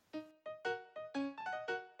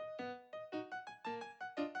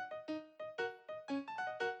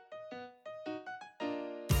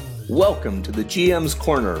Welcome to the GM's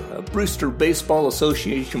Corner, a Brewster Baseball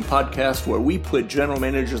Association podcast where we put general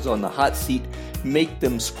managers on the hot seat, make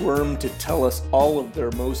them squirm to tell us all of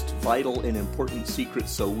their most vital and important secrets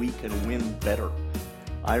so we can win better.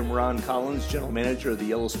 I'm Ron Collins, general manager of the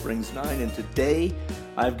Yellow Springs Nine, and today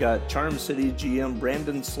I've got Charm City GM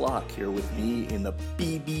Brandon Slock here with me in the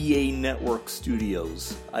BBA Network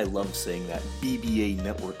Studios. I love saying that, BBA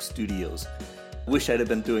Network Studios. Wish I'd have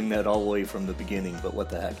been doing that all the way from the beginning, but what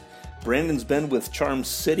the heck. Brandon's been with Charm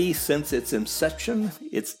City since its inception,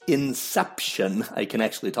 I can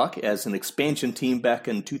actually talk, as an expansion team back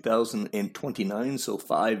in 2029, so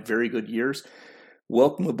 5 very good years.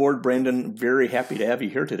 Welcome aboard, Brandon. Very happy to have you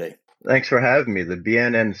here today. Thanks for having me. The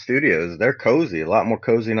BNN studios, they're cozy, a lot more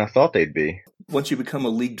cozy than I thought they'd be. Once you become a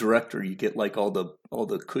league director, you get like all the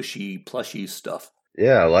cushy, plushy stuff.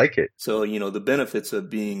 Yeah, I like it. So, the benefits of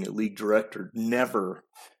being a league director never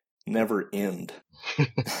end.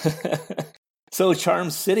 So,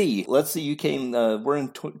 Charm City, let's see, you came, we're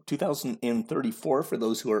in 2034 for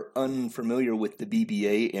those who are unfamiliar with the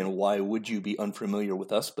BBA, and why would you be unfamiliar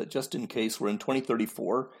with us? But just in case, we're in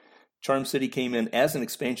 2034. Charm City came in as an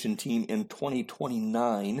expansion team in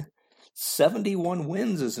 2029. 71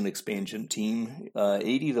 wins as an expansion team,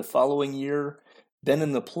 80 the following year. Been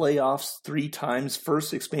in the playoffs 3 times.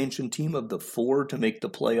 First expansion team of the 4 to make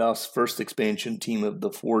the playoffs. First expansion team of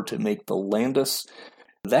the 4 to make the Landis.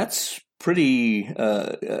 That's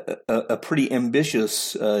a pretty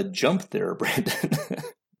ambitious jump there, Brandon.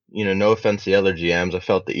 No offense to the other GMs, I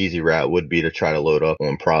felt the easy route would be to try to load up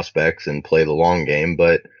on prospects and play the long game.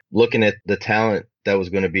 But looking at the talent that was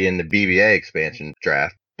going to be in the BBA expansion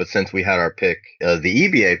draft, but since we had our pick, the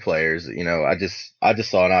EBA players, I just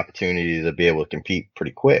saw an opportunity to be able to compete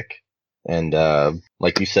pretty quick. And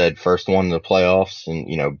like you said, first one in the playoffs,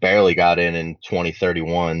 and barely got in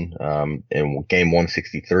 2031 in game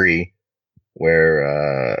 163,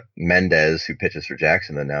 where Mendez, who pitches for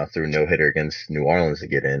Jacksonville now, threw a no-hitter against New Orleans to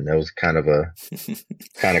get in. That was kind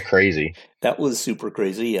of crazy. That was super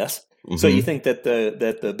crazy, yes. Mm-hmm. So you think that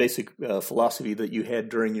the basic philosophy that you had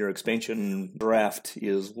during your expansion draft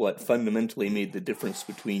is what fundamentally made the difference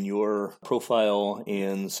between your profile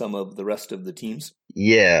and some of the rest of the teams?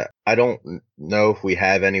 Yeah, I don't know if we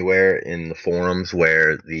have anywhere in the forums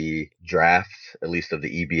where the draft, at least of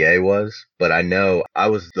the EBA, was, but I know I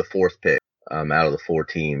was the 4th pick out of the 4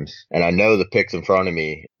 teams. And I know the picks in front of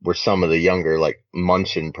me were some of the younger, like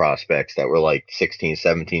Munchin prospects that were like 16,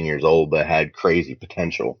 17 years old, but had crazy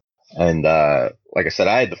potential. And like I said,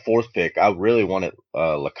 I had the 4th pick. I really wanted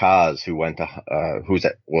Lacaze, who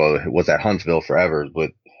was at Huntsville forever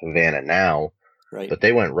with Havana now. Right. But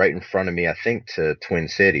they went right in front of me, I think, to Twin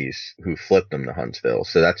Cities, who flipped them to Huntsville.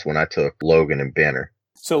 So that's when I took Logan and Banner.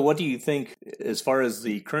 So what do you think, as far as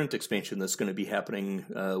the current expansion that's going to be happening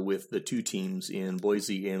with the 2 teams in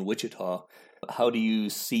Boise and Wichita, how do you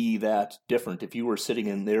see that different? If you were sitting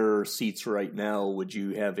in their seats right now, would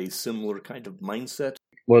you have a similar kind of mindset?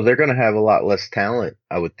 Well, they're going to have a lot less talent,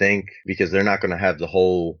 I would think, because they're not going to have the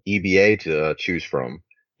whole EBA to choose from.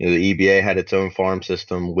 The EBA had its own farm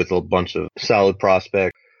system with a bunch of solid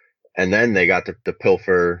prospects, and then they got to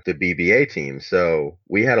pilfer the BBA team. So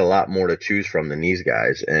we had a lot more to choose from than these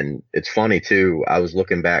guys. And it's funny, too, I was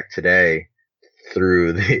looking back today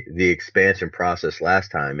through the expansion process last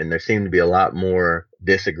time, and there seemed to be a lot more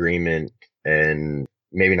disagreement and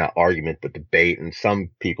maybe not argument, but debate, in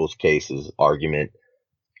some people's cases, argument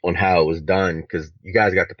on how it was done, because you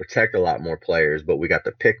guys got to protect a lot more players, but we got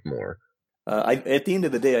to pick more. At the end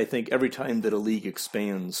of the day, I think every time that a league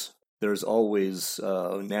expands, there's always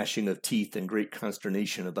gnashing of teeth and great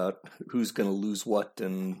consternation about who's going to lose what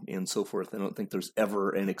and so forth. I don't think there's ever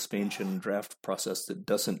an expansion draft process that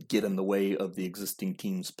doesn't get in the way of the existing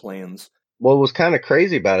team's plans. What was kind of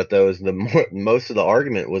crazy about it, though, is most of the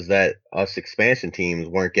argument was that us expansion teams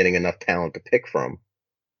weren't getting enough talent to pick from.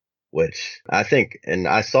 Which I think, and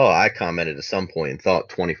I commented at some point and thought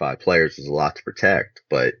 25 players was a lot to protect.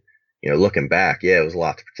 But, looking back, yeah, it was a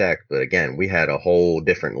lot to protect. But again, we had a whole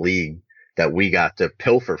different league that we got to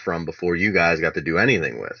pilfer from before you guys got to do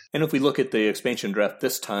anything with. And if we look at the expansion draft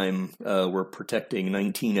this time, we're protecting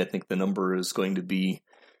 19. I think the number is going to be,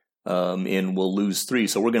 and we'll lose 3.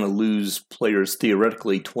 So we're going to lose players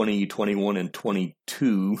theoretically 20, 21, and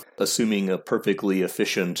 22, assuming a perfectly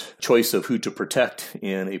efficient choice of who to protect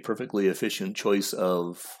and a perfectly efficient choice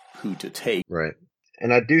of who to take. Right.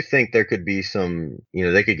 And I do think there could be some,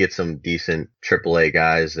 they could get some decent AAA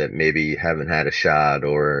guys that maybe haven't had a shot,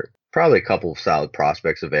 or probably a couple of solid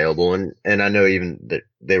prospects available. And I know even that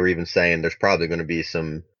they were even saying there's probably going to be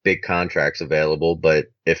some big contracts available, but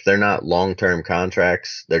if they're not long-term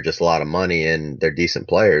contracts, they're just a lot of money and they're decent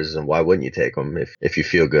players. And why wouldn't you take them if you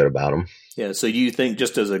feel good about them? Yeah. So do you think,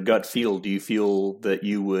 just as a gut feel, do you feel that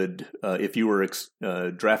you would, if you were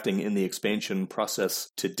drafting in the expansion process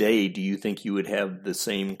today, do you think you would have the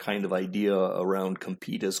same kind of idea around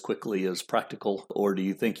compete as quickly as practical? Or do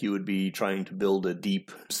you think you would be trying to build a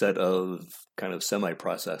deep set of kind of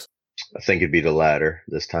semi-process? I think it'd be the latter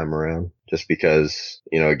this time around, just because,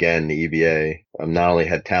 again, the EBA not only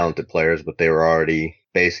had talented players, but they were already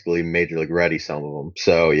basically major league ready, some of them.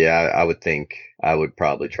 So yeah, I would think I would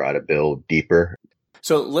probably try to build deeper.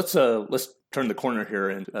 So let's turn the corner here,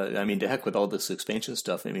 and to heck with all this expansion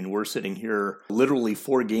stuff. I mean, we're sitting here literally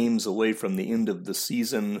 4 games away from the end of the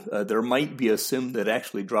season. There might be a sim that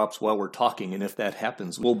actually drops while we're talking, and if that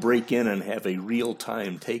happens, we'll break in and have a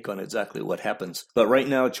real-time take on exactly what happens. But right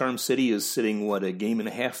now, Charm City is sitting, a game and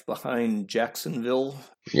a half behind Jacksonville?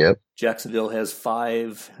 Yep. Jacksonville has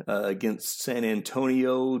 5 against San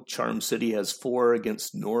Antonio. Charm City has 4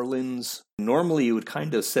 against New Orleans. Normally, you would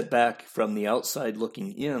kind of sit back from the outside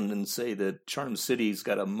looking in and say that Charm City's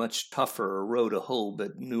got a much tougher row to hoe,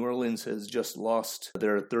 but New Orleans has just lost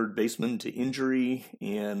their third baseman to injury,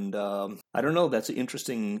 and I don't know. That's an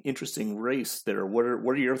interesting race there. What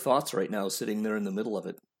are your thoughts right now, sitting there in the middle of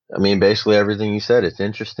it? I mean, basically everything you said. It's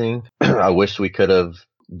interesting. I wish we could have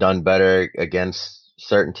done better against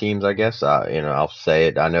certain teams, I guess. I'll say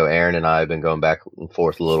it. I know Aaron and I have been going back and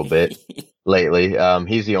forth a little bit lately.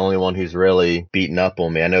 He's the only one who's really beaten up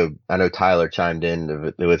on me. I know Tyler chimed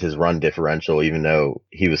in with his run differential, even though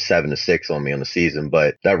he was 7-6 on me on the season,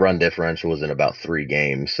 but that run differential was in about 3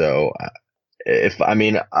 games. So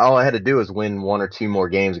all I had to do was win 1 or 2 more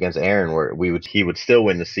games against Aaron, where he would still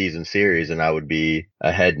win the season series, and I would be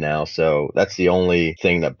ahead now. So that's the only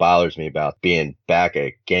thing that bothers me about being back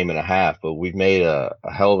a game and a half. But we've made a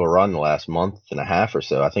hell of a run the last month and a half or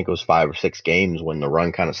so. I think it was 5 or 6 games when the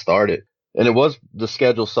run kind of started, and it was the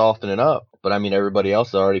schedule softening up. But I mean, everybody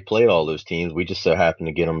else already played all those teams. We just so happened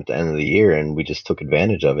to get them at the end of the year, and we just took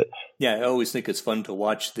advantage of it. Yeah, I always think it's fun to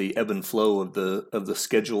watch the ebb and flow of the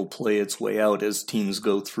schedule play its way out as teams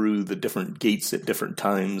go through the different gates at different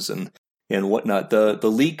times and whatnot. The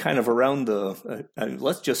league kind of around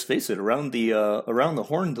let's just face it, around the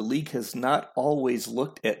horn, the league has not always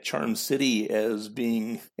looked at Charm City as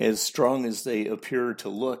being as strong as they appear to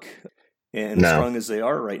look. And as strong as they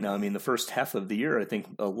are right now. I mean, the first half of the year, I think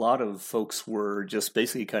a lot of folks were just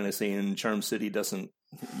basically kind of saying Charm City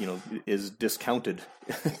is discounted.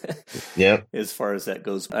 Yeah. As far as that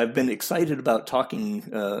goes. I've been excited about talking,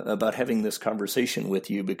 about having this conversation with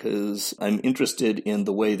you because I'm interested in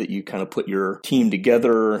the way that you kind of put your team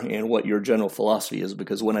together and what your general philosophy is.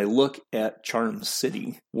 Because when I look at Charm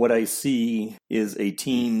City, what I see is a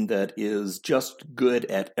team that is just good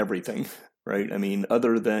at everything. Right. I mean,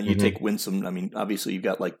 other than you take Winston, I mean, obviously you've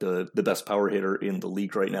got like the best power hitter in the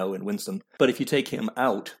league right now in Winston. But if you take him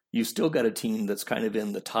out, you've still got a team that's kind of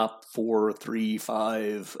in the top 4, 3,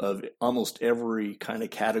 5 of almost every kind of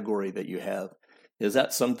category that you have. Is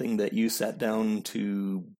that something that you sat down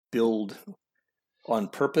to build on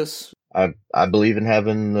purpose? I believe in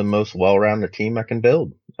having the most well-rounded team I can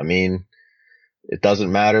build. I mean, it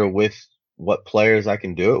doesn't matter with what players I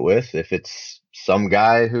can do it with. If it's some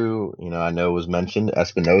guy who, I know was mentioned,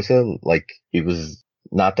 Espinosa, like he was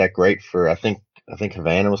not that great for, I think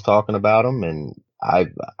Havana was talking about him, and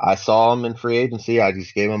I saw him in free agency. I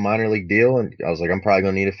just gave him a minor league deal, and I was like, I'm probably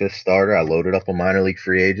going to need a 5th starter. I loaded up on minor league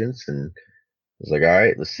free agents, and I was like, all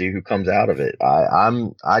right, let's see who comes out of it.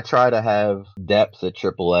 I try to have depth at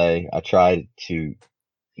AAA. I try to,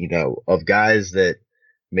 of guys that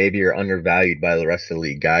maybe are undervalued by the rest of the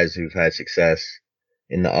league, guys who've had success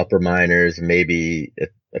in the upper minors, maybe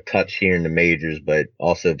a touch here in the majors, but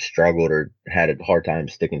also have struggled or had a hard time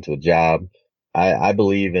sticking to a job. I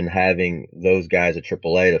believe in having those guys at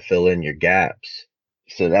AAA to fill in your gaps.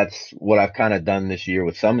 So that's what I've kind of done this year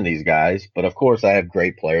with some of these guys. But of course, I have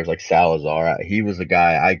great players like Salazar. He was the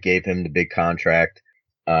guy, I gave him the big contract.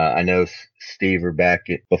 I know Steve Rebeck,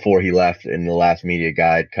 before he left in the last media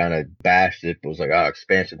guide, kind of bashed it, but was like,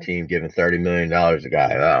 expansion team giving $30 million a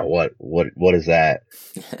guy. What is that?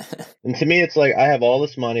 And to me, it's like, I have all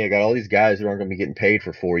this money. I got all these guys who aren't going to be getting paid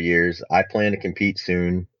for 4 years. I plan to compete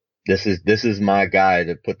soon. This is my guy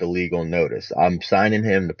to put the league on notice. I'm signing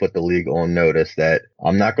him to put the league on notice that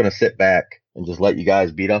I'm not going to sit back and just let you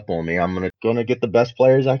guys beat up on me. I'm going to get the best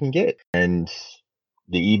players I can get. And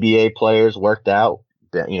the EBA players worked out.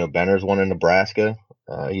 Benner's one in Nebraska.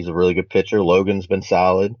 He's a really good pitcher. Logan's been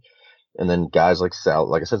solid. And then guys like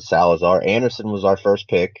I said, Salazar. Anderson was our first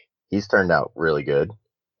pick. He's turned out really good.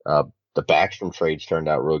 The Backstrom trades turned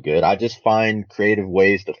out real good. I just find creative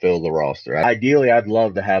ways to fill the roster. Ideally, I'd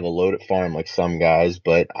love to have a loaded farm like some guys,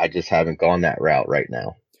 but I just haven't gone that route right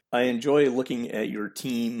now. I enjoy looking at your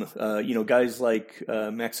team. Guys like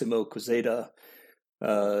Maximo Quezada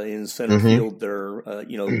in center field. They're,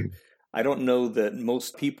 I don't know that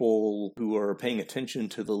most people who are paying attention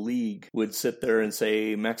to the league would sit there and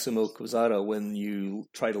say Maximo Quezada when you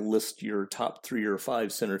try to list your top 3 or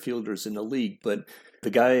 5 center fielders in the league. But the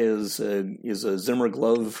guy is a Zimmer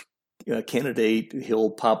Glove candidate. He'll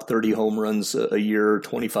pop 30 home runs a year,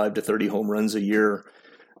 25 to 30 home runs a year.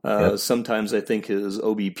 Sometimes I think his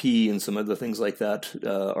OBP and some other things like that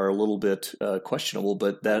are a little bit questionable,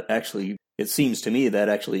 but that actually, it seems to me that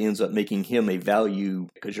actually ends up making him a value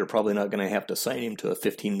because you're probably not going to have to sign him to a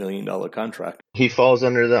 $15 million contract. He falls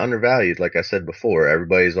under the undervalued, like I said before.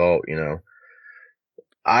 Everybody's all,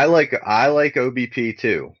 I like OBP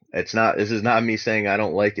too. This is not me saying I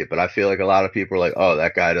don't like it, but I feel like a lot of people are like, oh,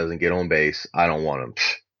 that guy doesn't get on base. I don't want him.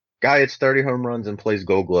 Guy hits 30 home runs and plays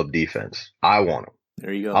Gold Glove defense. I want him.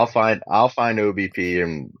 There you go. I'll find OBP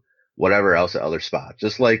and whatever else at other spots.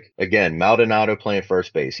 Just like, again, Maldonado playing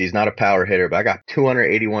first base. He's not a power hitter, but I got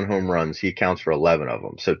 281 home runs. He counts for 11 of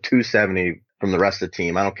them. So 270 from the rest of the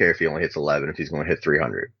team. I don't care if he only hits 11, if he's going to hit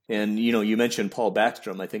 300. And, you mentioned Paul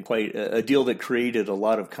Backstrom. I think quite a deal that created a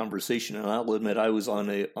lot of conversation. And I'll admit I was on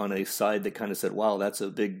a side that kind of said, wow, that's a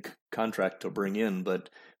big contract to bring in. But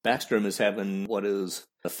Backstrom is having what is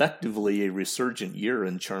effectively a resurgent year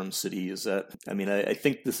in Charm City. I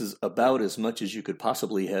think this is about as much as you could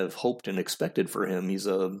possibly have hoped and expected for him. He's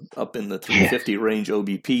up in the 350 range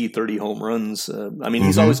OBP, 30 home runs.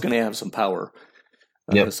 He's always going to have some power.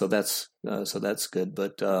 So that's good.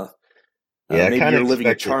 But maybe you're living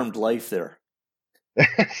a charmed life there.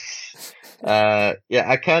 I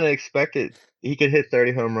kind of expected he could hit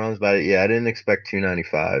 30 home runs, but I didn't expect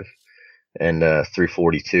 295 and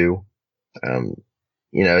 342.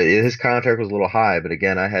 His contract was a little high, but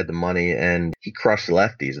again, I had the money and he crushed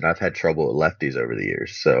lefties, and I've had trouble with lefties over the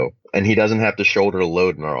years. So, and he doesn't have to shoulder the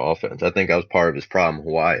load in our offense. I think that was part of his problem.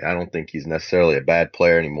 Hawaii, I don't think he's necessarily a bad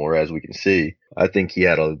player anymore, as we can see. I think he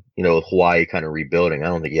had Hawaii kind of rebuilding. I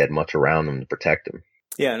don't think he had much around him to protect him.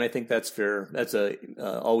 Yeah, and I think that's fair. That's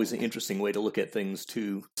always an interesting way to look at things,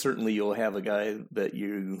 too. Certainly you'll have a guy that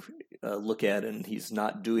you look at and he's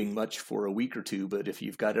not doing much for a week or two, but if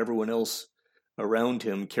you've got everyone else around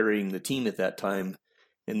him carrying the team at that time,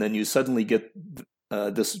 and then you suddenly get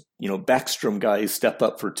this Backstrom guy step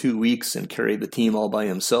up for 2 weeks and carry the team all by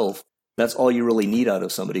himself, that's all you really need out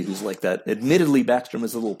of somebody who's like that. Admittedly, Backstrom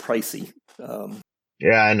is a little pricey.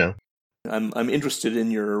 Yeah, I know. I'm interested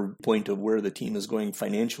in your point of where the team is going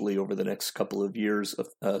financially over the next couple of years.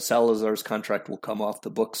 Salazar's contract will come off the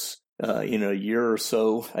books in a year or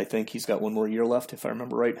so. I think he's got 1 more year left, if I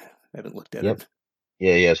remember right. I haven't looked at it.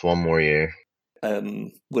 Yeah, he has 1 more year.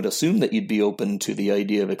 Would assume that you'd be open to the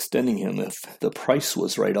idea of extending him if the price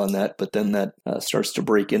was right on that, but then that starts to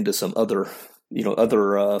break into some other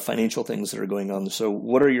financial things that are going on. So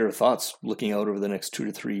what are your thoughts looking out over the next 2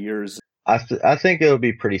 to 3 years? I think it'll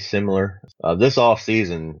be pretty similar. This off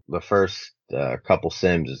season, the first couple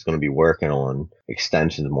Sims is going to be working on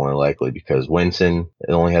extensions more likely, because Winston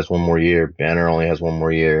only has 1 more year. Banner only has 1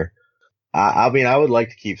 more year. I would like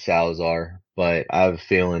to keep Salazar, but I have a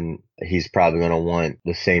feeling he's probably going to want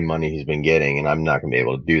the same money he's been getting, and I'm not going to be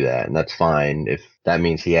able to do that. And that's fine if that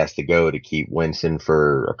means he has to go to keep Winston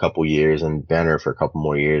for a couple years and Banner for a couple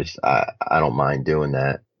more years. I don't mind doing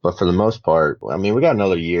that. But for the most part, we got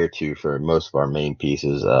another year or 2 for most of our main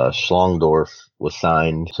pieces. Schlongdorf was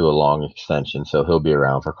signed to a long extension, so he'll be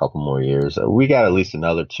around for a couple more years. We got at least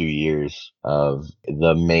another 2 years of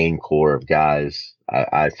the main core of guys,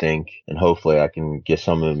 I think, and hopefully I can get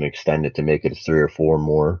some of them extended to make it 3 or 4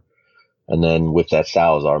 more. And then with that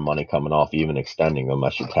Salazar money coming off, even extending them, I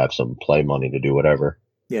should have some play money to do whatever.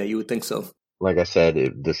 Yeah, you would think so. Like I said,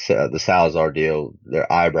 the Salazar deal, their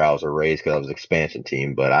eyebrows are raised because I was expansion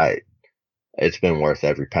team, but it's been worth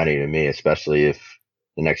every penny to me, especially if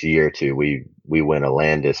the next year or 2 we win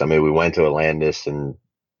Atlantis. We went to Atlantis and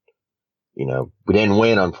we didn't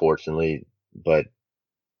win, unfortunately, but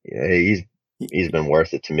he's been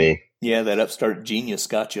worth it to me. Yeah, that upstart genius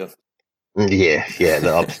got you. Yeah,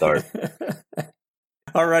 the upstart.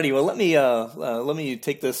 Alrighty, well, let me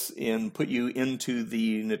take this and put you into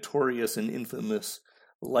the notorious and infamous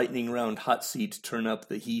lightning round hot seat. Turn up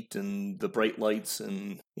the heat and the bright lights,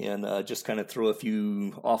 and just kind of throw a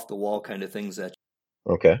few off the wall kind of things at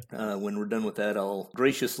you. Okay. When we're done with that, I'll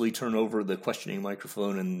graciously turn over the questioning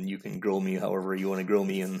microphone, and you can grill me however you want to grill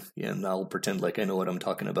me, and I'll pretend like I know what I'm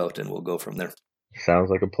talking about, and we'll go from there. Sounds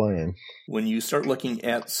like a plan. When you start looking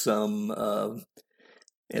at some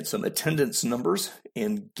attendance numbers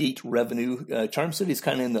and gate revenue, Charm City's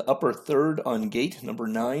kind of in the upper third on gate, number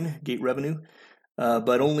 9 gate revenue,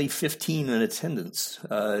 but only 15 in attendance.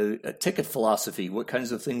 A ticket philosophy, what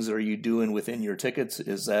kinds of things are you doing within your tickets?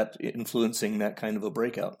 Is that influencing that kind of a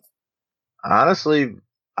breakout? Honestly,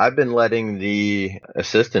 I've been letting the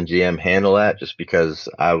assistant GM handle that just because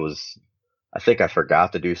I think I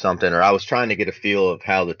forgot to do something, or I was trying to get a feel of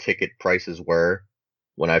how the ticket prices were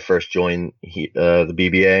when I first joined the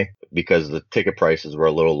BBA, because the ticket prices were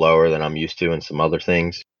a little lower than I'm used to in some other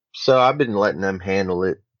things. So I've been letting them handle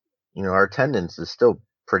it. Our attendance is still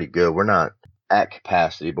pretty good. We're not at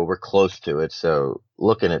capacity, but we're close to it. So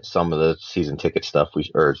looking at some of the season ticket stuff,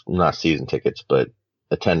 or not season tickets, but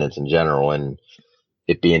attendance in general, and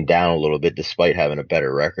it being down a little bit despite having a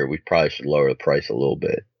better record, we probably should lower the price a little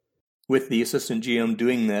bit. With the assistant GM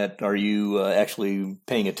doing that, are you actually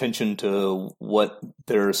paying attention to what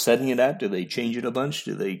they're setting it at? Do they change it a bunch?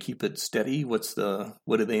 Do they keep it steady? What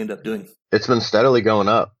do they end up doing? It's been steadily going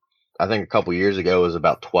up. I think a couple years ago it was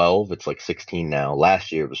about 12. It's like 16 now.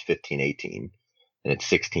 Last year it was 15, 18, and it's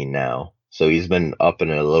 16 now. So he's been upping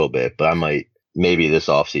it a little bit, but I might maybe this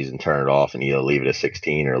offseason turn it off and either leave it at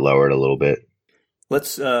 16 or lower it a little bit.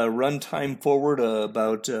 Let's run time forward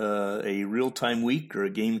about a real-time week or a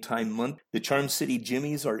game-time month. The Charm City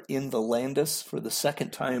Jimmies are in the Landis for the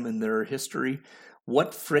second time in their history.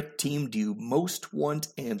 What Frick team do you most want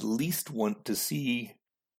and least want to see?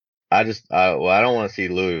 I don't want to see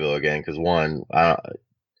Louisville again because, one, I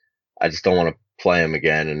just don't want to play him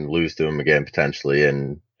again and lose to him again potentially,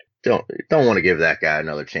 and don't want to give that guy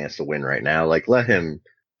another chance to win right now. Like, let him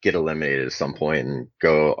get eliminated at some point and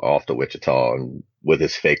go off to Wichita and with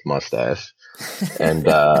his fake mustache. And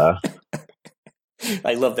I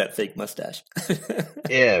love that fake mustache.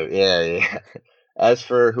 yeah. As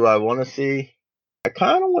for who I want to see, I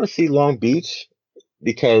kind of want to see Long Beach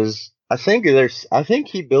because I think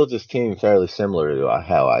he builds his team fairly similar to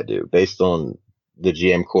how I do, based on the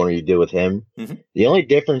GM corner you did with him. Mm-hmm. The only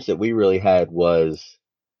difference that we really had was,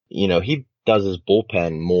 he does his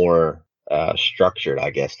bullpen more structured,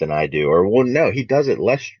 I guess, than I do. Or, well, no, he does it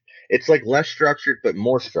less. It's like less structured, but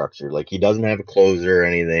more structured. Like, he doesn't have a closer or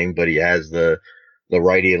anything, but he has the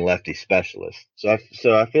righty and lefty specialist. So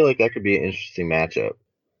I feel like that could be an interesting matchup.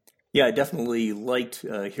 Yeah, I definitely liked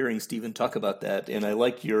hearing Steven talk about that, and I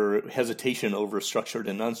like your hesitation over structured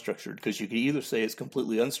and non-structured, because you could either say it's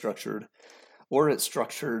completely unstructured, or it's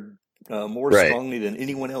structured more strongly than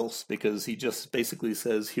anyone else, because he just basically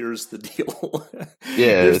says, here's the deal.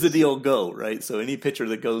 Yeah, here's the deal, go, right? So any pitcher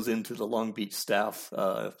that goes into the Long Beach staff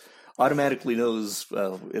automatically knows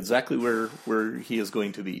exactly where he is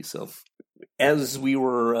going to be. So as we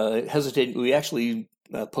were hesitating, we actually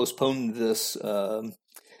postponed this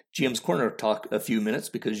GM's Corner talk a few minutes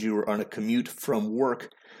because you were on a commute from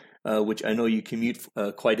work, which I know you commute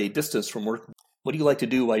quite a distance from work. What do you like to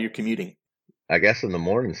do while you're commuting? I guess in the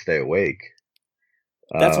morning, stay awake.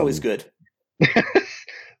 That's always good.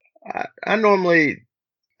 I normally,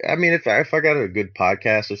 I mean, if I got a good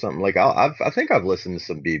podcast or something, like I think I've listened to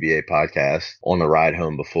some BBA podcasts on the ride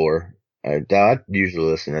home before. I usually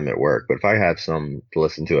listen to them at work, but if I have some to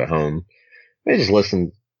listen to at home, I just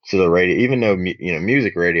listen to the radio, even though,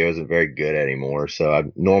 music radio isn't very good anymore.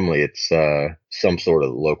 So normally it's some sort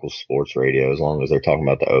of local sports radio, as long as they're talking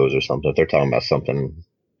about the O's or something. If they're talking about something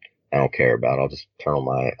I don't care about, I'll just turn on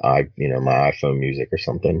my iPhone music or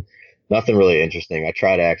something. Nothing really interesting. I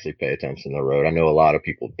try to actually pay attention to the road. I know a lot of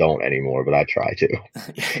people don't anymore, but I try to.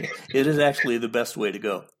 It is actually the best way to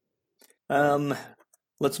go.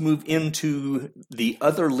 Let's move into the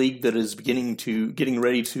other league that is getting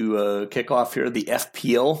ready to kick off here, the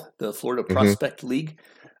FPL, the Florida Prospect League.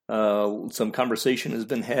 Some conversation has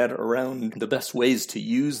been had around the best ways to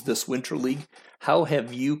use this winter league. How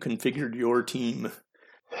have you configured your team?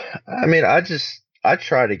 I mean, I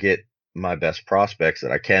try to get my best prospects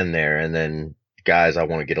that I can there, and then guys I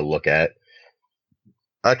want to get a look at.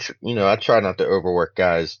 I try not to overwork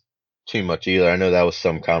guys too much either. I know that was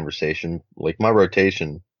some conversation. Like, my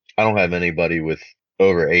rotation, I don't have anybody with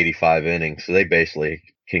over 85 innings, so they basically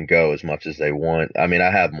can go as much as they want. I mean,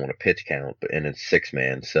 I have them on a pitch count, and it's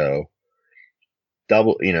 6-man, so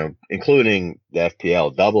double, including the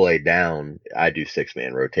FPL, AA down, I do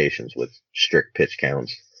 6-man rotations with strict pitch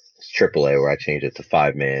counts. It's AAA where I change it to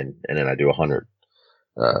 5-man, and then I do 100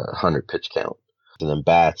 pitch count. And then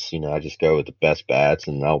bats, I just go with the best bats,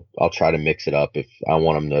 and I'll try to mix it up if I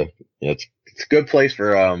want them to. It's a good place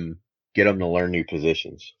for get them to learn new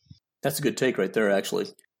positions. That's a good take right there, actually.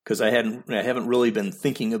 because I haven't really been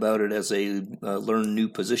thinking about it as a learn new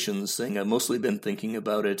positions thing. I've mostly been thinking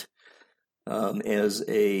about it as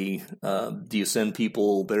a do you send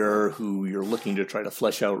people there who you're looking to try to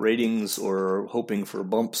flesh out ratings or hoping for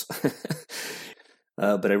bumps?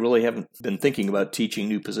 But I really haven't been thinking about teaching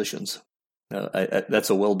new positions. That's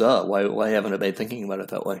a well duh. Why haven't I been thinking about it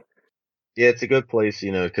that way? Yeah, it's a good place,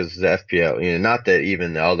 because the FPL, not that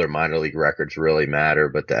even the other minor league records really matter,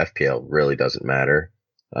 but the FPL really doesn't matter.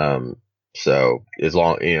 So as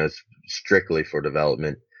long, it's strictly for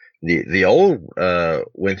development. The old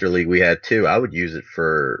winter league we had too, I would use it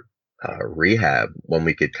for rehab when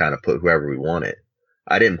we could kind of put whoever we wanted.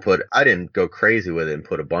 I didn't go crazy with it and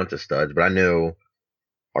put a bunch of studs, but I knew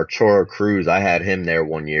Arturo Cruz, I had him there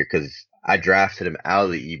one year because I drafted him out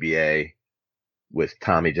of the EBA with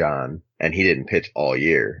Tommy John, and he didn't pitch all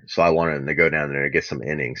year. So I wanted him to go down there and get some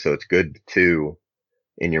innings. So it's good too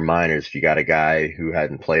in your minors if you got a guy who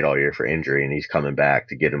hadn't played all year for injury and he's coming back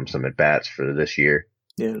to get him some at bats for this year.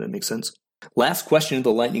 Yeah, that makes sense. Last question of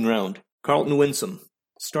the lightning round. Carlton Winsome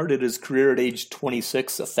started his career at age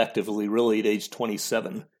 26, effectively really at age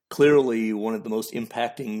 27. Clearly one of the most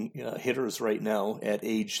impacting hitters right now at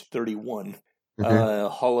age 31. Mm-hmm.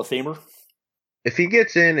 Hall of Famer? If he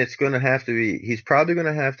gets in, it's going to have to be, he's probably going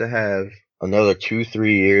to have another 2-3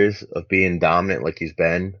 years of being dominant like he's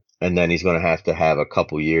been. And then he's going to have a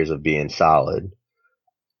couple years of being solid.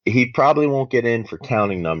 He probably won't get in for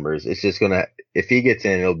counting numbers. It's just going to, if he gets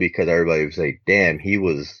in, it'll be because everybody will say, damn, he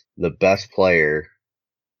was the best player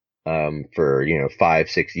for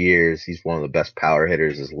 5-6 years. He's one of the best power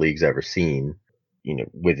hitters this league's ever seen,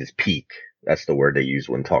 with his peak. That's the word they use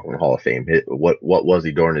when talking Hall of Fame. What was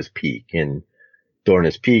he during his peak? And during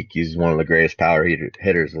his peak, he's one of the greatest power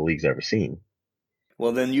hitters the league's ever seen.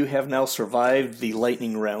 Well, then you have now survived the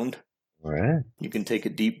lightning round. All right. You can take a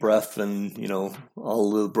deep breath and,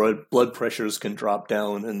 all the blood pressures can drop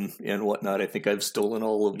down and whatnot. I think I've stolen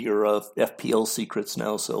all of your FPL secrets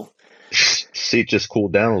now, so. Seat just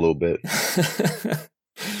cooled down a little bit.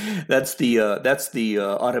 That's the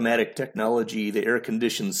automatic technology, the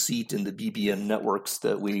air-conditioned seat in the BBN networks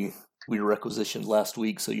that we requisitioned last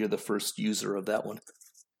week, so you're the first user of that one.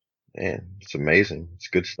 Man, it's amazing. It's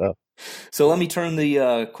good stuff. So let me turn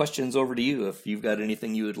the questions over to you if you've got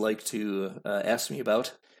anything you would like to ask me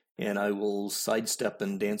about, and I will sidestep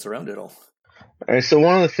and dance around it all. All right, so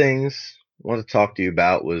one of the things I wanted to talk to you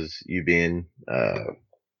about was you being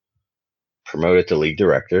promoted to league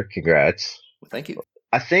director. Congrats. Well, thank you.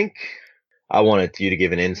 I think I wanted you to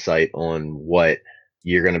give an insight on what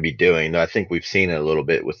you're going to be doing. I think we've seen it a little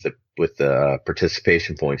bit with the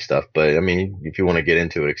participation point stuff, but I mean, if you want to get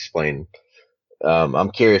into it, explain. I'm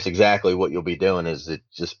curious exactly what you'll be doing. Is it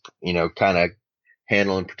just, kind of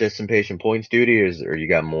handling participation points duty, or you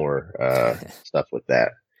got more stuff with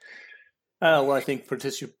that? Well, I think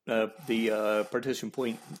the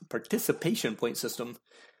participation point system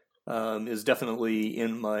is definitely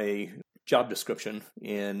in my job description,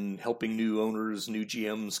 and helping new owners, new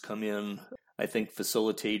GMs come in. I think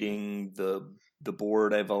facilitating the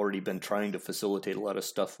board, I've already been trying to facilitate a lot of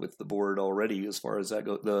stuff with the board already as far as that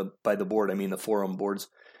goes. By the board, I mean the forum boards.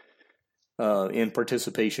 In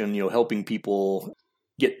participation, helping people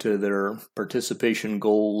get to their participation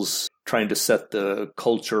goals, trying to set the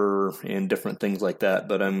culture and different things like that.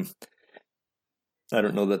 But I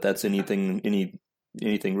don't know that that's anything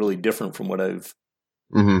really different from what I've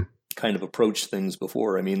kind of approached things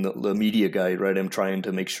before. I mean, the media guide, right? I'm trying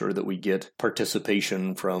to make sure that we get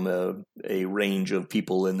participation from a range of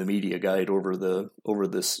people in the media guide over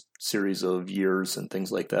this series of years and things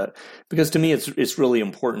like that. Because to me, it's really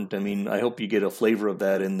important. I mean, I hope you get a flavor of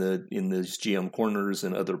that in these GM corners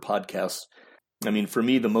and other podcasts. I mean, for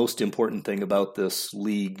me, the most important thing about this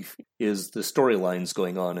league is the storylines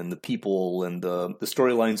going on and the people, and the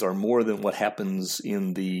storylines are more than what happens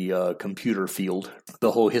in the computer field.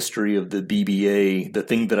 The whole history of the BBA, the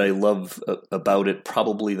thing that I love about it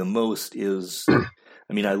probably the most is,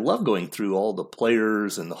 I mean, I love going through all the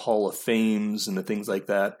players and the Hall of Fames and the things like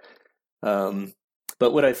that. But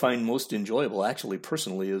what I find most enjoyable, actually,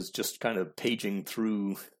 personally, is just kind of paging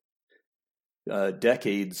through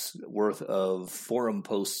decades worth of forum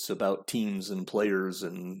posts about teams and players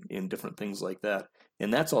and different things like that.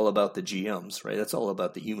 And that's all about the GMs, right? That's all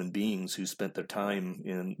about the human beings who spent their time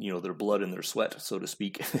in, their blood and their sweat, so to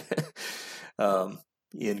speak,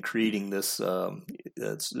 in creating this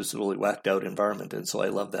really whacked out environment. And so I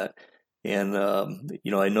love that. And,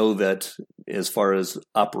 I know that as far as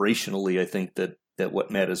operationally, I think that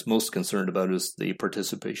what Matt is most concerned about is the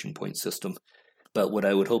participation point system. But what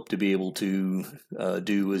I would hope to be able to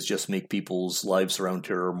do is just make people's lives around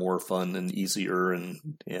here more fun and easier. And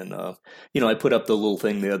I put up the little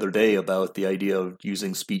thing the other day about the idea of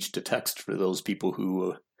using speech to text for those people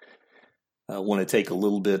who want to take a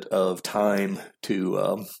little bit of time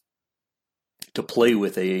to play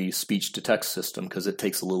with a speech to text system, because it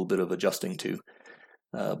takes a little bit of adjusting to.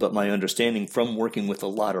 But my understanding from working with a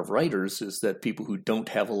lot of writers is that people who don't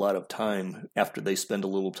have a lot of time after they spend a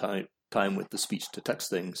little time with the speech to text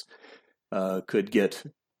things could get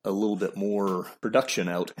a little bit more production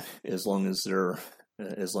out as long as they're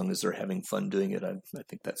having fun doing it. I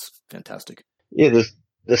think that's fantastic. Yeah,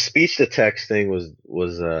 the speech to text thing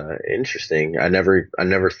was interesting. I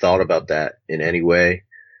never thought about that in any way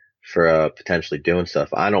for potentially doing stuff.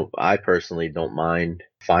 I personally don't mind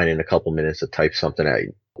finding a couple minutes to type something out.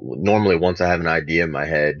 Normally, once I have an idea in my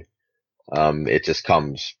head, it just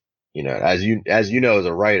comes. As you know, as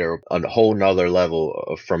a writer, on a whole nother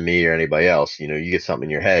level from me or anybody else, you get something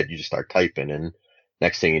in your head, you just start typing, and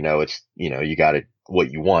next thing you know, it's, you got it,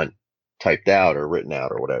 what you want typed out or written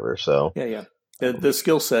out or whatever. So yeah. The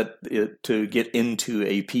skill set to get into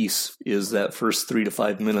a piece is that first 3 to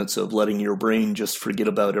 5 minutes of letting your brain just forget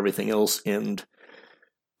about everything else and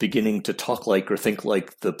beginning to talk like or think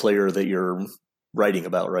like the player that you're writing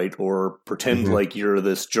about, right? Or pretend like you're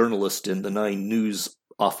this journalist in the 9 News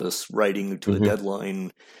office writing to a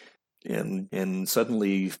deadline, and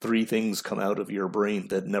suddenly 3 things come out of your brain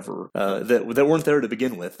that never that weren't there to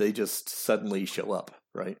begin with. They just suddenly show up,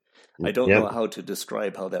 right? I don't know how to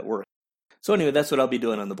describe how that works. So anyway, that's what I'll be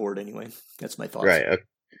doing on the board anyway. That's my thoughts. Right.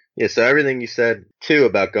 Yeah, so everything you said too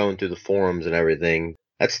about going through the forums and everything,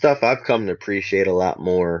 that's stuff I've come to appreciate a lot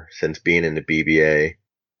more since being in the BBA.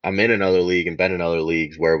 I'm in another league and been in other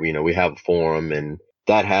leagues where we have a forum, and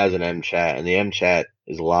that has an M-chat, and the M-chat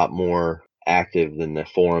is a lot more active than the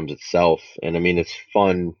forums itself. And I mean, it's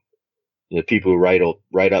fun. People who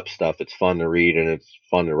write up stuff, it's fun to read, and it's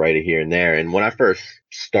fun to write it here and there. And when I first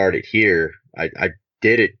started here, I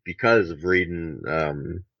did it because of reading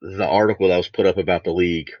the article that was put up about the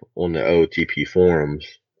league on the OOTP forums,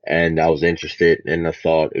 and I was interested, and I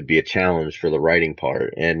thought it'd be a challenge for the writing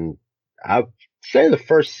part. And I'd say the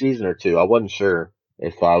first season or two, I wasn't sure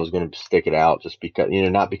if I was going to stick it out, just because,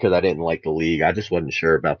 not because I didn't like the league. I just wasn't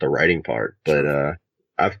sure about the writing part. But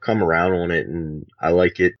I've come around on it, and I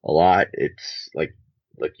like it a lot. It's like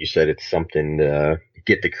you said, it's something to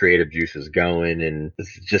get the creative juices going. And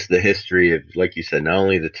it's just the history of, like you said, not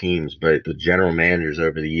only the teams, but the general managers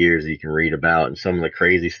over the years that you can read about, and some of the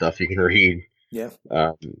crazy stuff you can read. Yeah.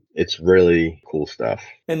 It's really cool stuff.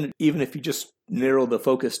 And even if you just narrow the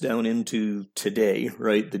focus down into today,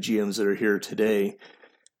 right, the GMs that are here today,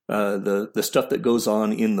 the stuff that goes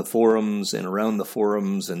on in the forums and around the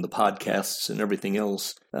forums and the podcasts and everything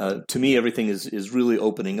else, to me, everything is really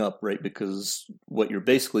opening up, right? Because what you're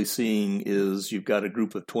basically seeing is you've got a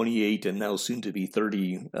group of 28 and now soon to be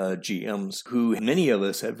 30 GMs who, many of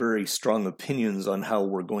us have very strong opinions on how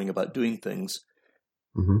we're going about doing things.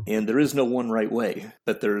 And there is no one right way,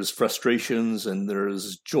 but there's frustrations, and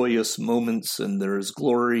there's joyous moments, and there's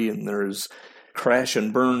glory, and there's crash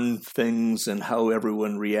and burn things, and how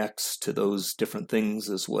everyone reacts to those different things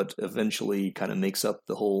is what eventually kind of makes up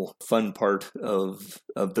the whole fun part of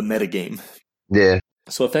the metagame. Yeah.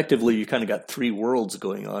 So effectively, you kind of got 3 worlds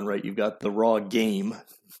going on, right? You've got the raw game,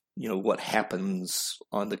 what happens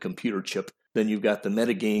on the computer chip. Then you've got the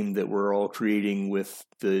metagame that we're all creating with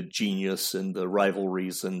the genius and the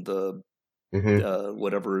rivalries and the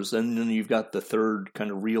whatever's. And then you've got the third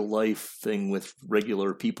kind of real life thing with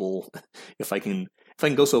regular people. If I can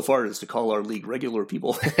go so far as to call our league regular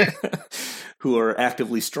people who are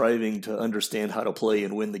actively striving to understand how to play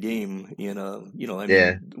and win the game.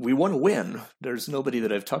 We want to win. There's nobody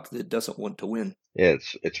that I've talked to that doesn't want to win. Yeah,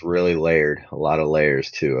 it's really layered, a lot of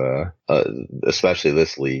layers to, especially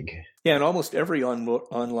this league. Yeah, and almost every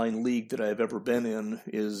online league that I've ever been in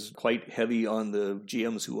is quite heavy on the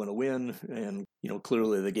GMs who want to win. And,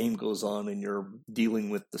 clearly the game goes on and you're dealing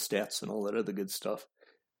with the stats and all that other good stuff.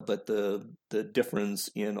 But the difference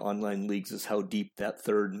in online leagues is how deep that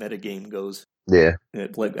third metagame goes. Yeah.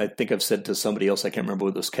 Like I think I've said to somebody else, I can't remember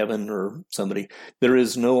whether it was Kevin or somebody, there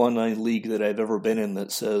is no online league that I've ever been in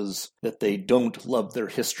that says that they don't love their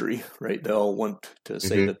history, right? They all want to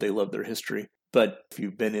say that they love their history. But if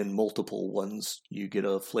you've been in multiple ones, you get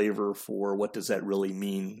a flavor for what does that really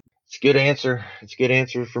mean. It's a good answer. It's a good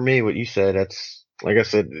answer for me, what you said. That's, like I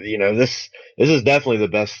said, this is definitely the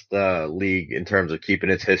best league in terms of keeping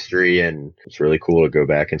its history, and it's really cool to go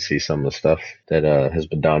back and see some of the stuff that has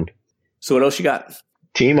been done. So what else you got?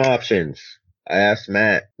 Team options. I asked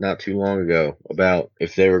Matt not too long ago about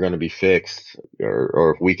if they were going to be fixed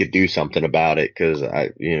or if we could do something about it because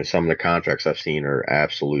some of the contracts I've seen are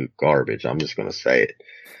absolute garbage. I'm just going to say it.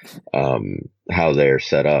 How they're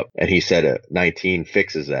set up. And he said 19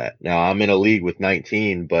 fixes that. Now I'm in a league with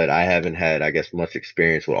 19, but I haven't had, I guess, much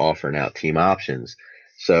experience with offering out team options.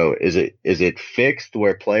 So is it fixed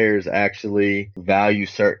where players actually value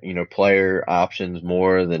certain, player options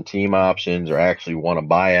more than team options or actually want to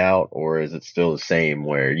buy out, or is it still the same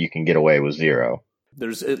where you can get away with 0?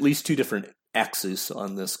 There's at least two different axes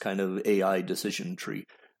on this kind of AI decision tree,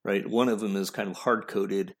 right? One of them is kind of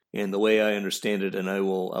hard-coded, and the way I understand it, and I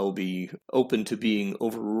will be open to being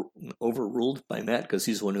overruled by Matt because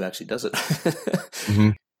he's the one who actually does it.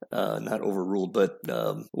 Mm-hmm. Not overruled, but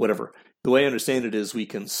whatever. The way I understand it is we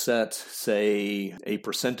can set, say, a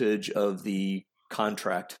percentage of the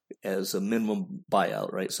contract as a minimum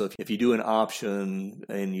buyout, right? So if you do an option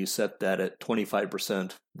and you set that at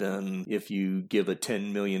 25%, then if you give a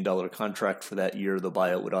 $10 million contract for that year, the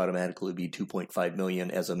buyout would automatically be $2.5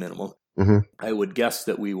 million as a minimum. Mm-hmm. I would guess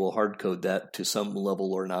that we will hard code that to some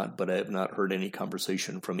level or not, but I have not heard any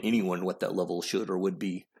conversation from anyone what that level should or would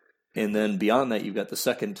be. And then beyond that, you've got the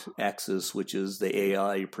second axis, which is the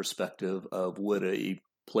AI perspective of would a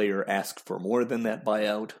player ask for more than that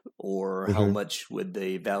buyout, or how much would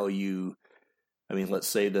they value? I mean, let's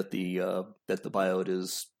say that the buyout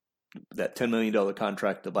is that $10 million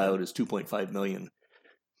contract. The buyout is $2.5 million.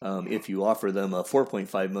 If you offer them a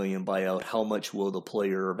 $4.5 million buyout, how much will the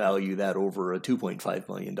player value that over a $2.5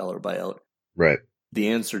 million buyout? Right. The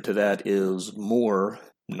answer to that is more.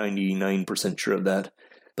 99% sure of that.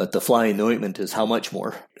 But the fly in the ointment is how much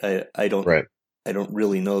more. I don't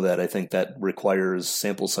really know that. I think that requires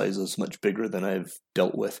sample sizes much bigger than I've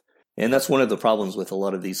dealt with. And that's one of the problems with a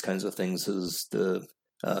lot of these kinds of things is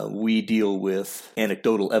we deal with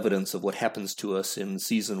anecdotal evidence of what happens to us in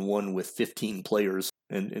season 1 with 15 players.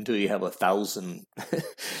 And until you have 1,000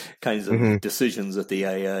 kinds of decisions that the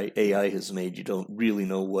AI has made, you don't really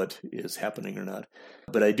know what is happening or not.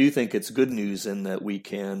 But I do think it's good news in that we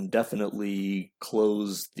can definitely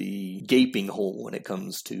close the gaping hole when it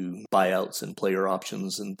comes to buyouts and player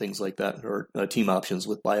options and things like that, or team options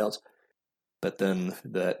with buyouts. But then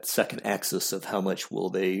that second axis of how much will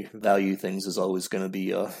they value things is always going to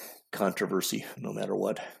be a controversy no matter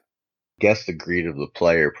what. Guess the greed of the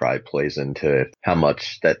player probably plays into how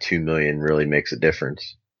much that $2 million really makes a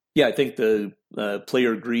difference. Yeah, I think the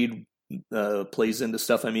player greed plays into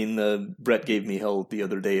stuff. I mean, Brett gave me hell the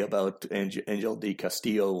other day about Angel Di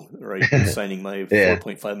Castillo, right, signing my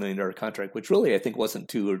 $4.5 million contract, which really I think wasn't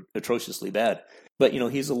too atrociously bad. But,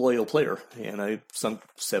 he's a loyal player, and I sunk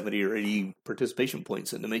 70 or 80 participation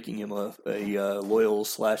points into making him a loyal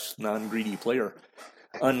 / non-greedy player.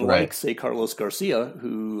 Unlike, say, Carlos Garcia,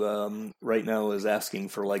 who right now is asking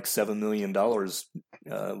for like $7 million,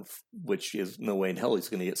 which is no way in hell he's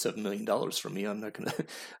going to get $7 million from me.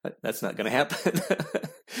 That's not going to happen.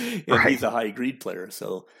 And he's a high greed player.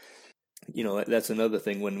 So, that's another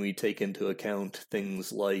thing when we take into account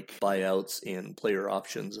things like buyouts and player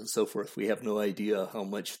options and so forth. We have no idea how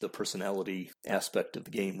much the personality aspect of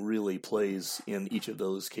the game really plays in each of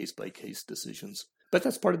those case-by-case decisions. But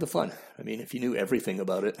that's part of the fun. I mean, if you knew everything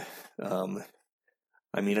about it,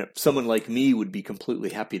 someone like me would be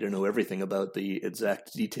completely happy to know everything about the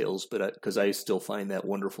exact details, but because I still find that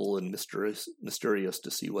wonderful and mysterious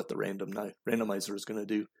to see what the randomizer is going to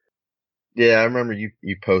do. Yeah, I remember you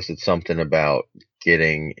posted something about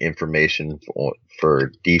getting information for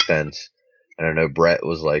defense. And I know Brett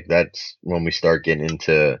was like, that's when we start getting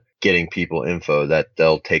into getting people info that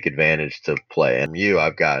they'll take advantage to play. And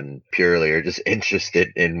I've gotten purely or just interested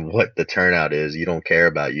in what the turnout is. You don't care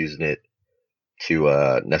about using it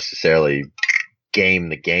to necessarily game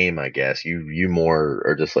the game, I guess. You more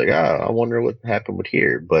are just like, I wonder what happened with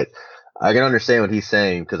here. But I can understand what he's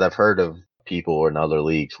saying because I've heard of people in other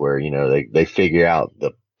leagues where, they figure out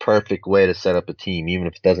the perfect way to set up a team, even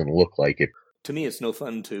if it doesn't look like it. To me, it's no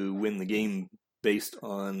fun to win the game based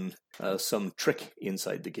on some trick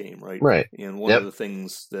inside the game, right? Right. And one of the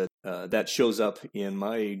things that shows up in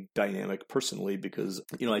my dynamic personally, because,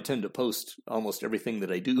 I tend to post almost everything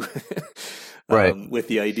that I do right. With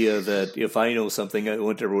the idea that if I know something, I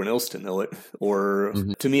want everyone else to know it. Or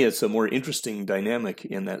to me, it's a more interesting dynamic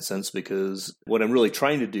in that sense, because what I'm really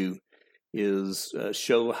trying to do is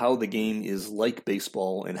show how the game is like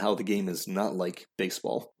baseball and how the game is not like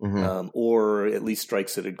baseball, or at least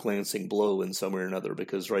strikes at a glancing blow in some way or another.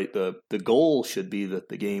 Because the goal should be that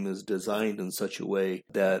the game is designed in such a way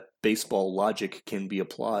that baseball logic can be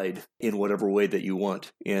applied in whatever way that you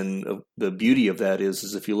want. And the beauty of that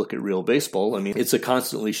is if you look at real baseball, I mean, it's a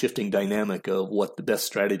constantly shifting dynamic of what the best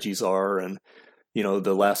strategies are. And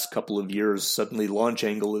the last couple of years, suddenly launch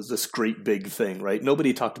angle is this great big thing, right?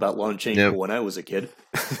 Nobody talked about launch angle when I was a kid.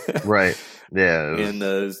 Right. Yeah. And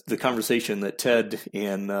the conversation that Ted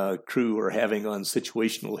and crew are having on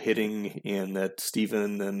situational hitting, and that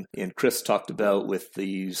Stephen and Chris talked about with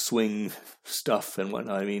the swing stuff and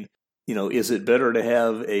whatnot. I mean, is it better to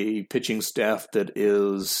have a pitching staff that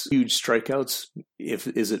is huge strikeouts?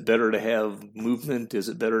 Is it better to have movement? Is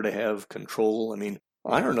it better to have control? I mean,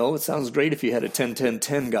 I don't know. It sounds great if you had a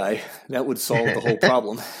 10-10-10 guy. That would solve the whole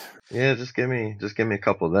problem. Yeah, just give me a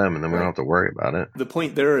couple of them, and then we don't have to worry about it. The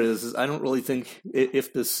point there is I don't really think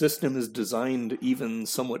if the system is designed even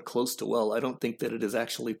somewhat close to well, I don't think that it is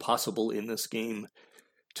actually possible in this game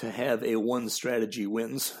to have a one strategy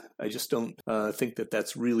wins. I just don't think that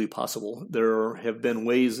that's really possible. There have been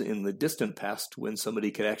ways in the distant past when somebody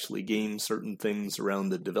could actually game certain things around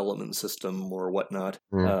the development system or whatnot.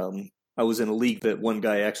 I was in a league that one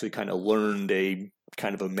guy actually kind of learned a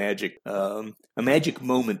magic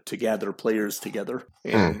moment to gather players together.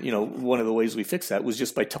 And, one of the ways we fixed that was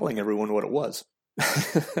just by telling everyone what it was.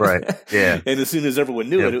 Right. Yeah. And as soon as everyone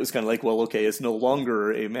knew it, it was kind of like, well, okay, it's no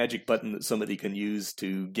longer a magic button that somebody can use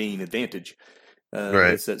to gain advantage.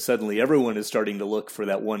 Right. It's that suddenly everyone is starting to look for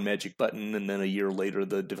that one magic button, and then a year later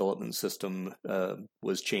the development system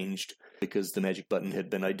was changed because the magic button had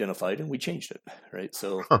been identified, and we changed it, right?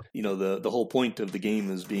 So, the whole point of the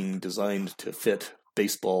game is being designed to fit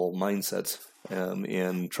baseball mindsets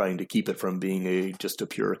and trying to keep it from being just a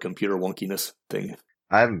pure computer wonkiness thing.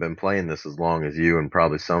 I haven't been playing this as long as you and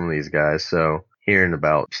probably some of these guys, so hearing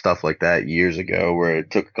about stuff like that years ago where it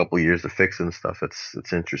took a couple of years to fix and stuff,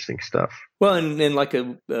 it's interesting stuff. Well, and like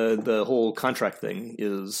the whole contract thing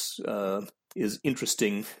is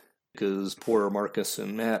interesting because poor Marcus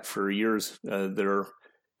and Matt for years,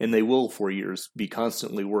 they will for years be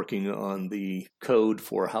constantly working on the code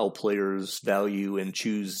for how players value and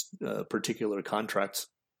choose particular contracts.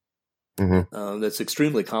 That's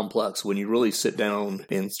extremely complex when you really sit down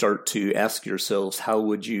and start to ask yourselves, how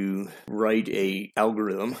would you write a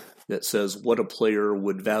algorithm that says what a player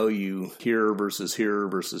would value here versus here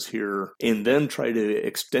versus here, and then try to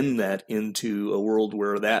extend that into a world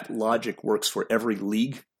where that logic works for every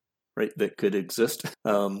league, right, that could exist.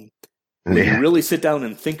 When you really sit down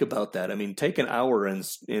and think about that, I mean, take an hour and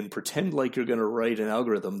pretend like you're going to write an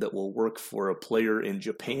algorithm that will work for a player in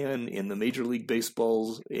Japan, in the Major League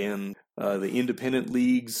Baseballs, and the independent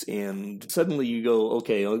leagues, and suddenly you go,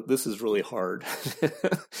 okay, this is really hard.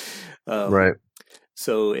 Right.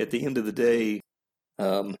 So at the end of the day,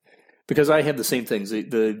 because I have the same things,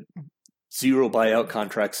 the zero buyout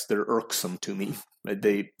contracts, they're irksome to me.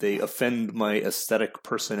 They offend my aesthetic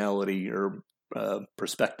personality or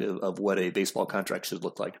perspective of what a baseball contract should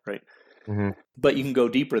look like, right? But you can go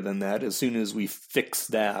deeper than that. As soon as we fix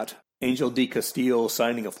that, Angel Di Castillo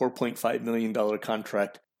signing a $4.5 million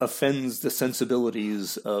contract offends the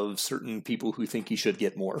sensibilities of certain people who think he should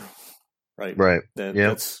get more, right? Right.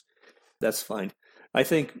 That's fine. I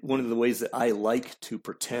think one of the ways that I like to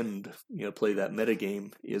pretend, play that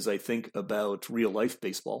metagame is I think about real life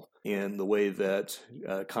baseball and the way that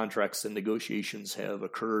contracts and negotiations have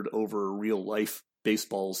occurred over real life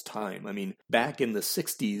baseball's time. I mean, back in the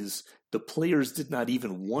 60s, the players did not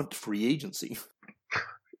even want free agency.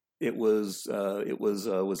 It was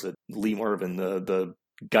Lee Marvin, the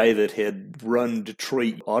guy that had run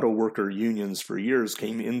Detroit auto worker unions for years,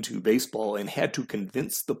 came into baseball and had to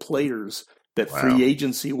convince the players that free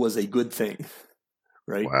agency was a good thing,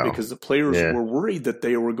 right? Because the players were worried that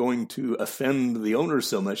they were going to offend the owners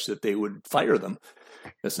so much that they would fire them,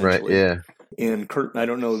 essentially. Right, yeah. And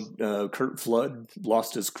Curt Flood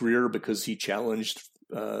lost his career because he challenged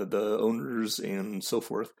the owners and so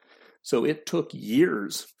forth. So it took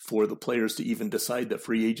years for the players to even decide that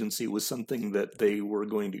free agency was something that they were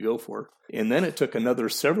going to go for. And then it took another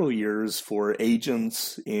several years for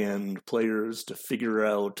agents and players to figure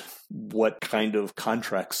out what kind of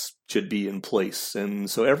contracts should be in place. And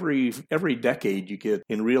so every decade you get,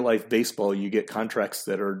 in real life baseball, you get contracts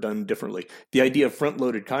that are done differently. The idea of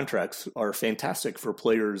front-loaded contracts are fantastic for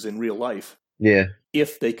players in real life. Yeah.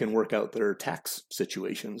 If they can work out their tax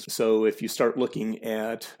situations. So if you start looking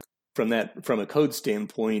at from a code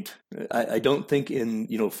standpoint, I don't think in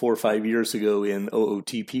 4 or 5 years ago in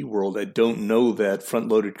OOTP world, I don't know that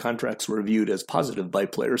front-loaded contracts were viewed as positive by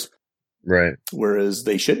players. Right. Whereas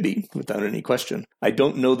they should be, without any question. I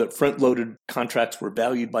don't know that front-loaded contracts were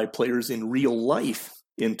valued by players in real life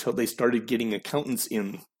until they started getting accountants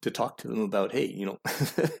in to talk to them about, hey,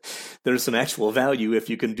 there's some actual value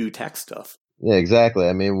if you can do tax stuff. Yeah, exactly.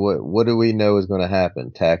 I mean, what do we know is going to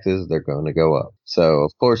happen? Taxes, they're going to go up. So,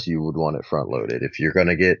 of course, you would want it front-loaded. If you're going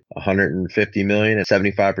to get $150 million and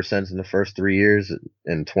 75% in the first 3 years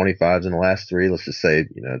and 25s in the last 3, let's just say,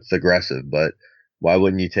 it's aggressive, but why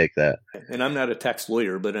wouldn't you take that? And I'm not a tax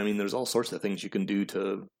lawyer, but I mean, there's all sorts of things you can do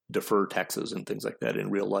to defer taxes and things like that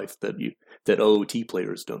in real life that OOT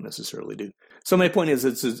players don't necessarily do. So my point is,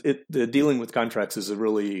 the dealing with contracts is a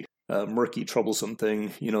really murky, troublesome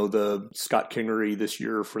thing. The Scott Kingery this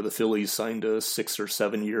year for the Phillies signed a 6 or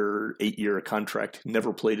 7 year, 8 year contract,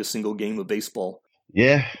 never played a single game of baseball.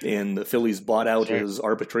 Yeah. And the Phillies bought out his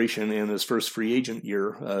arbitration and his first free agent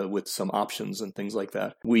year with some options and things like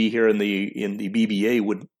that. We here in the BBA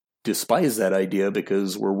would despise that idea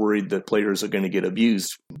because we're worried that players are going to get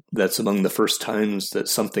abused. That's among the first times that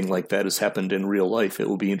something like that has happened in real life. It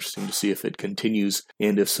will be interesting to see if it continues.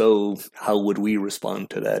 And if so, how would we respond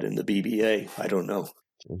to that in the BBA? I don't know.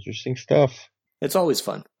 Interesting stuff. It's always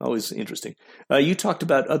fun, always interesting. You talked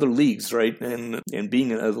about other leagues, right? And being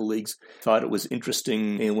in other leagues. Thought it was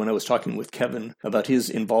interesting. And when I was talking with Kevin about his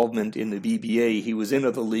involvement in the BBA, he was in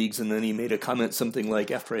other leagues, and then he made a comment something like,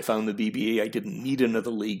 after I found the BBA, I didn't need another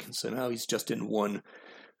league. So now he's just in one.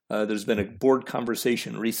 There's been a board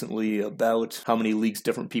conversation recently about how many leagues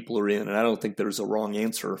different people are in, and I don't think there's a wrong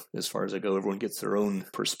answer as far as I go. Everyone gets their own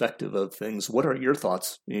perspective of things. What are your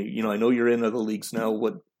thoughts? I know you're in other leagues now.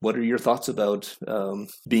 What are your thoughts about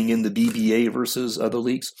being in the BBA versus other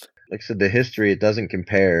leagues? Like I said, the history, it doesn't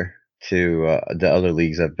compare to the other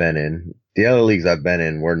leagues I've been in. The other leagues I've been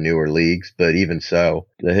in were newer leagues, but even so,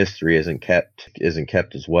 the history isn't kept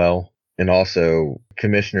as well. And also,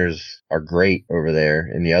 commissioners are great over there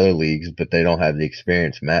in the other leagues, but they don't have the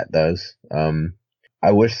experience Matt does.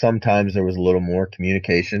 I wish sometimes there was a little more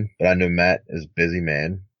communication, but I know Matt is a busy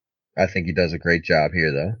man. I think he does a great job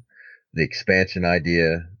here, though. The expansion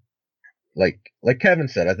idea, like Kevin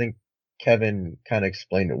said, I think Kevin kind of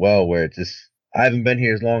explained it well, where it's just, I haven't been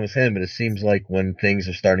here as long as him, but it seems like when things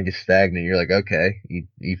are starting to get stagnant, you're like, okay,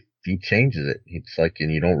 he changes it. It's like,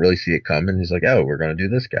 and you don't really see it coming. He's like, oh, we're going to do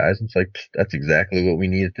this, guys. And it's like, that's exactly what we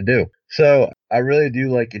needed to do. So I really do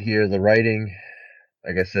like it here. The writing,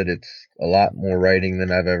 like I said, it's a lot more writing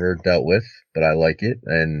than I've ever dealt with, but I like it.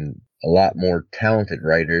 And a lot more talented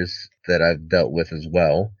writers that I've dealt with as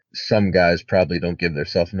well. Some guys probably don't give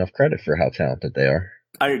themselves enough credit for how talented they are.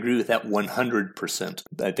 I agree with that 100%.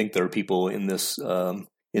 I think there are people in this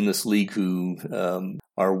league who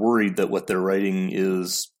are worried that what they're writing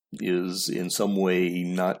is in some way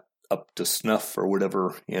not up to snuff or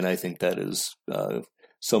whatever, and I think that is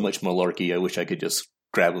so much malarkey. I wish I could just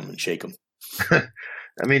grab them and shake them.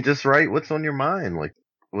 I mean, just write what's on your mind. Like,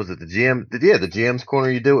 was it the GM's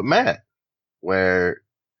Corner you did with Matt, where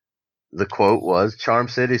the quote was, Charm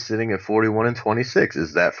City sitting at 41-26.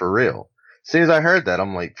 Is that for real? As soon as I heard that,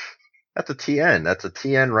 I'm like, that's a TN. That's a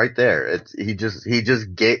TN right there. He just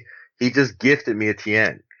gifted me a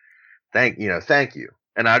TN. Thank you.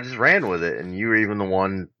 And I just ran with it, and you were even the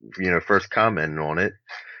one, first commenting on it.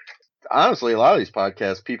 Honestly, a lot of these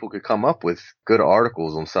podcasts, people could come up with good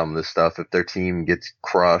articles on some of this stuff if their team gets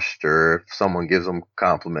crushed or if someone gives them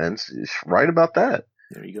compliments. Just write about that.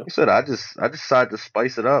 There you go. You said I decided to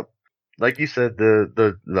spice it up. Like you said,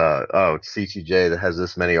 it's CTJ that has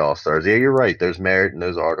this many all-stars. Yeah, you're right. There's merit in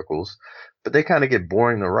those articles, but they kind of get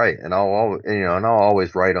boring to write. And I'll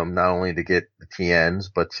always write them not only to get the TNs,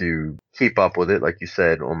 but to keep up with it, like you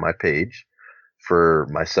said, on my page for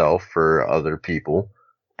myself, for other people.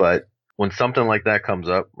 But when something like that comes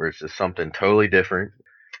up, where it's just something totally different,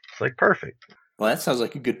 it's like perfect. Well, that sounds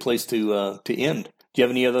like a good place to end. Do you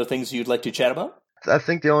have any other things you'd like to chat about? I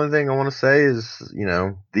think the only thing I want to say is,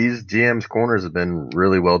 these GM's Corners have been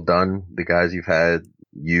really well done. The guys you've had,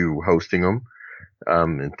 you hosting them.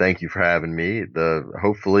 And thank you for having me.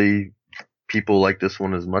 Hopefully people like this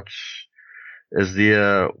one as much as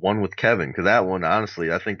the one with Kevin, because that one,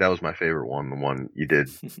 honestly, I think that was my favorite one, the one you did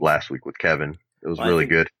last week with Kevin. It was really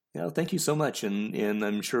good. Yeah, thank you so much, and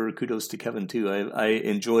I'm sure kudos to Kevin too. I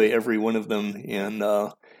enjoy every one of them, and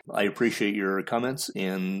I appreciate your comments,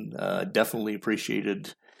 and definitely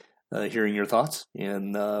appreciated hearing your thoughts.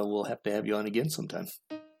 And we'll have to have you on again sometime.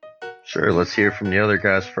 Sure, let's hear from the other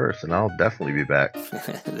guys first, and I'll definitely be back.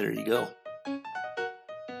 There you go.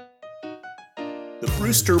 The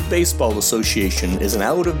Brewster Baseball Association is an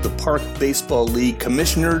out-of-the-park baseball league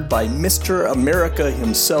commissionered by Mr. America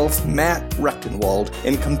himself, Matt Rechtenwald,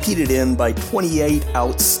 and competed in by 28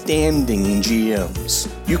 outstanding GMs.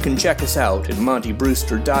 You can check us out at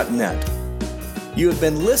montybrewster.net. You have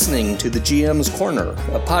been listening to the GM's Corner,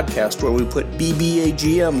 a podcast where we put BBA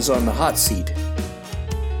GMs on the hot seat.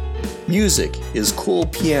 Music is Cool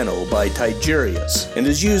Piano by Tigerius and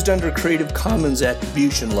is used under Creative Commons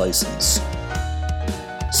Attribution License.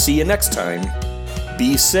 See you next time.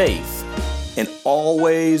 Be safe. And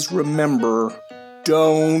always remember,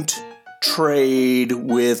 don't trade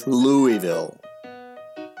with Louisville.